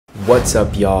What's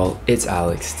up, y'all? It's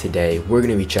Alex. Today we're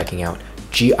gonna be checking out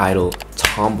GIDLE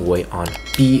Tomboy on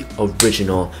Be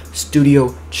Original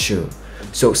Studio Choom.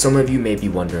 So some of you may be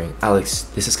wondering, Alex,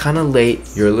 this is kind of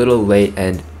late, you're a little late,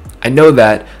 and I know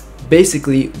that.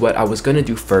 Basically, what I was gonna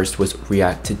do first was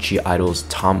react to GIDLE's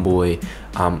Tomboy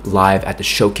live at the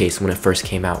showcase when it first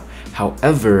came out.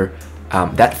 However,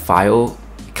 that file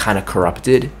kind of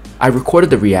corrupted. I recorded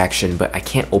the reaction, but I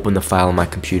can't open the file on my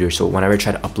computer, so whenever I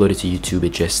try to upload it to YouTube, it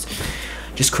just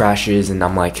crashes, and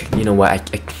I'm like, you know what,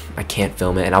 I can't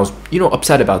film it. And I was,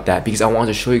 upset about that because I wanted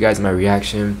to show you guys my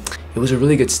reaction. It was a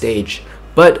really good stage.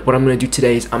 But what I'm going to do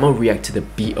today is I'm going to react to the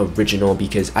Be Original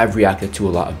because I've reacted to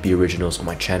a lot of Be Originals on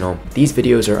my channel. These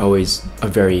videos are always a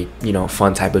very,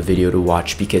 fun type of video to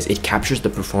watch because it captures the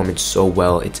performance so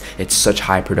well. It's such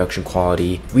high production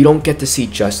quality. We don't get to see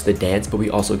just the dance, but we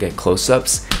also get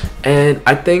close-ups. And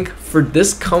I think for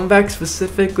this comeback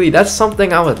specifically, that's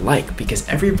something I would like because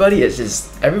everybody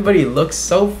looks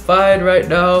so fine right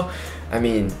now. I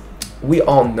mean, we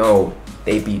all know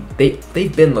they've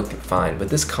been looking fine, but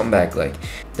this comeback, like,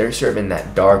 they're serving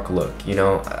that dark look,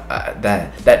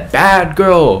 that bad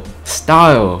girl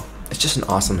style. It's just an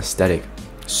awesome aesthetic.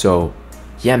 So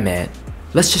yeah, man,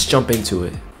 let's just jump into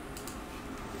it.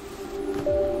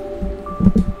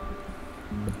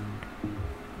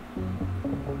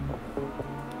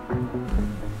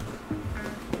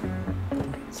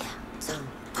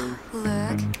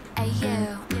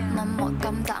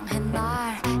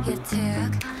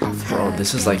 Bro,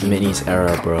 this is like Minnie's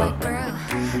era, bro.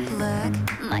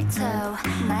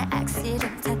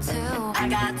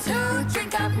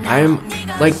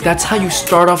 That's how you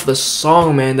start off the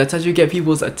song, man. That's how you get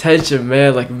people's attention,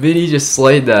 man. Like, Minnie just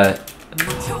slayed that.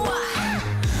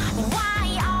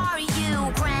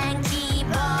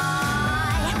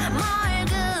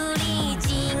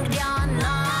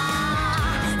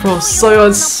 Bro,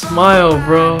 Soyeon's smile,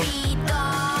 bro.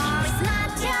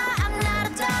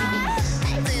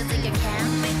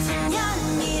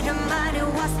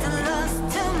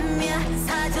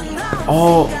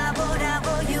 Oh,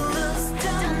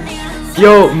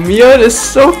 yo, Miyeon is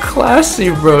so classy,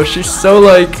 bro. She's so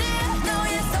like,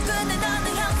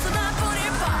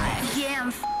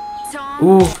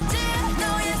 ooh.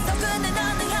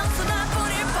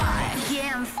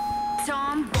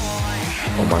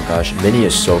 Oh my gosh, Minnie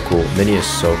is so cool. Minnie is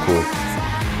so cool.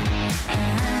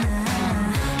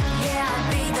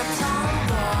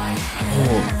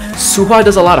 Oh, Suha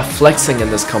does a lot of flexing in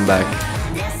this comeback.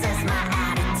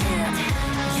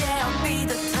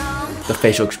 The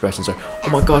facial expressions are, oh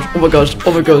my gosh, oh my gosh,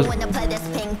 oh my gosh.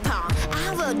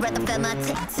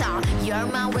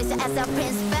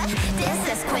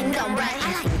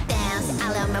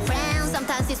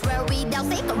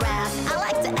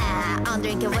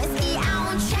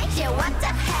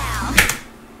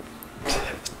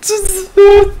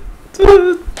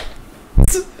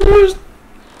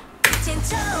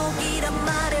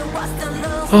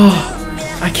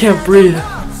 Oh, I can't breathe.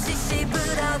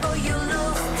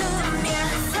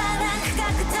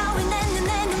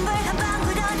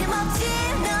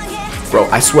 Bro,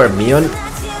 I swear, Miyeon,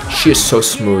 she is so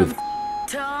smooth.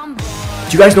 Do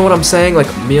you guys know what I'm saying? Like,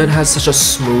 Miyeon has such a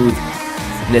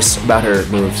smoothness about her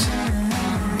moves.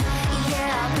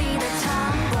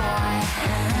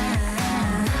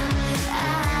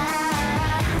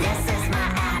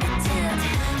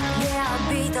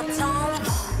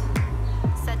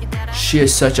 She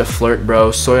is such a flirt,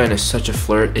 bro. Soyeon is such a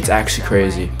flirt. It's actually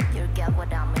crazy.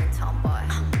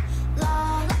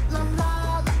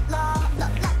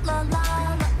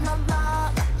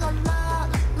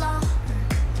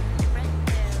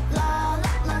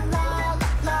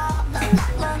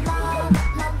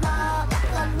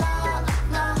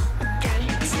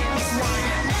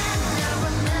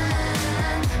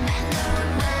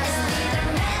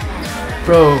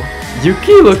 Bro,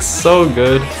 Yuki looks so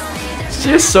good.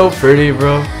 She is so pretty,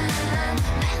 bro.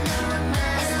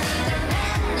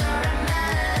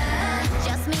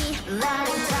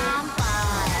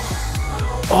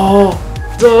 Oh,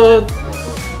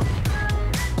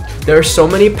 there are so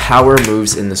many power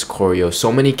moves in this choreo,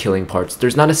 so many killing parts.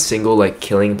 There's not a single like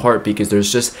killing part because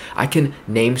there's just, I can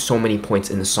name so many points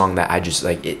in the song that I just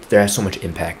like it. There has so much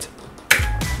impact.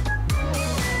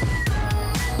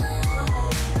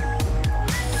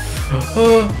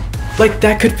 Like,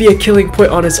 that could be a killing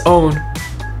point on its own.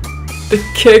 The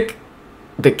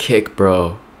kick,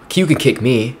 bro. You can kick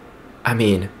me. I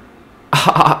mean,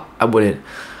 I wouldn't.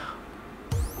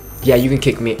 Yeah, you can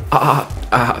kick me.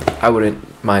 I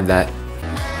wouldn't mind that.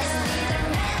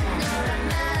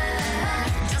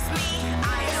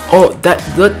 Oh,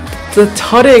 the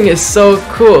tutting is so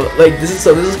cool. Like, this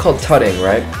is called tutting,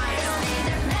 right?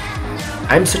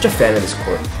 I'm such a fan of this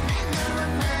choreo.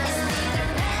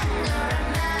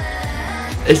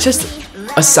 It's just,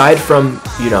 aside from,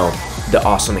 you know, the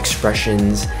awesome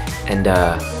expressions and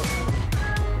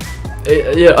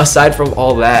yeah, aside from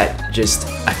all that, just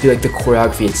I feel like the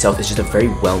choreography itself is just a very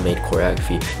well-made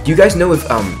choreography. Do you guys know if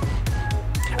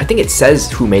I think it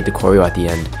says who made the choreo at the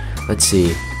end. Let's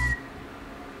see.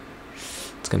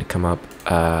 It's gonna come up.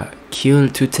 Kyul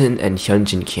Tutin and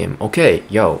Hyunjin Kim. Okay,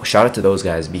 yo, shout out to those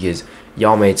guys because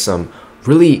y'all made some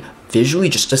really visually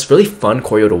just really fun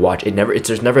choreo to watch.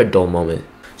 There's never a dull moment.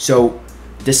 So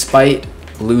despite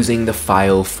losing the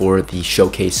file for the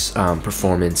showcase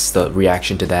performance, the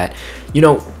reaction to that, you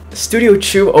know, Studio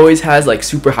Choom always has like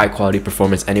super high quality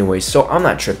performance anyway, so I'm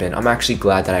not tripping. I'm actually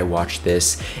glad that I watched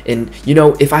this. And you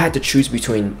know, if I had to choose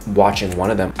between watching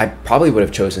one of them, I probably would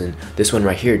have chosen this one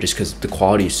right here just because the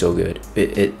quality is so good.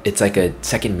 It's like a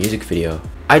second music video.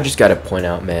 I just gotta point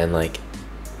out, man, like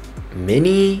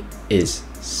Minnie is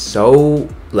so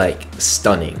like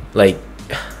stunning. Like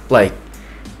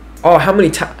oh, how many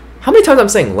times I'm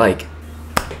saying like,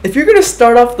 if you're gonna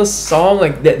start off the song,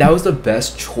 like that was the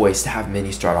best choice to have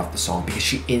Minnie start off the song because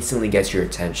she instantly gets your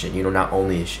attention. You know, not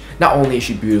only is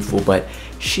she beautiful, but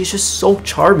she's just so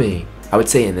charming. I would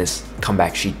say in this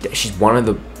comeback, she's one of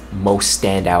the most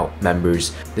standout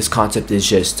members. This concept is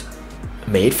just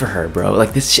made for her, bro.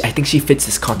 Like this, I think she fits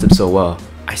this concept so well.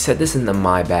 I said this in the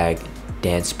My Bag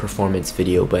dance performance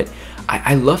video, but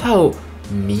I love how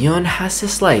Miyeon has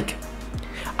this like,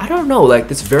 I don't know, like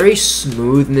this very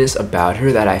smoothness about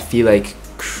her that I feel like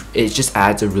it just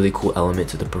adds a really cool element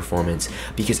to the performance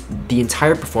because the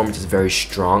entire performance is very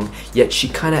strong, yet she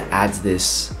kind of adds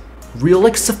this real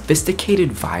like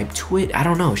sophisticated vibe to it. I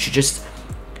don't know, she just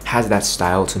has that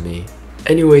style to me.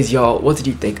 Anyways, y'all, what did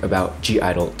you think about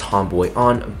GIDLE Tomboy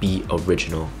on Be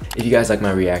Original? If you guys like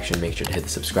my reaction, make sure to hit the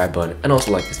subscribe button and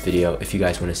also like this video. If you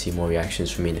guys want to see more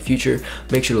reactions from me in the future,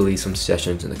 make sure to leave some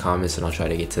suggestions in the comments and I'll try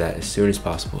to get to that as soon as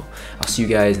possible. I'll see you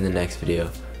guys in the next video.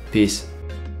 Peace.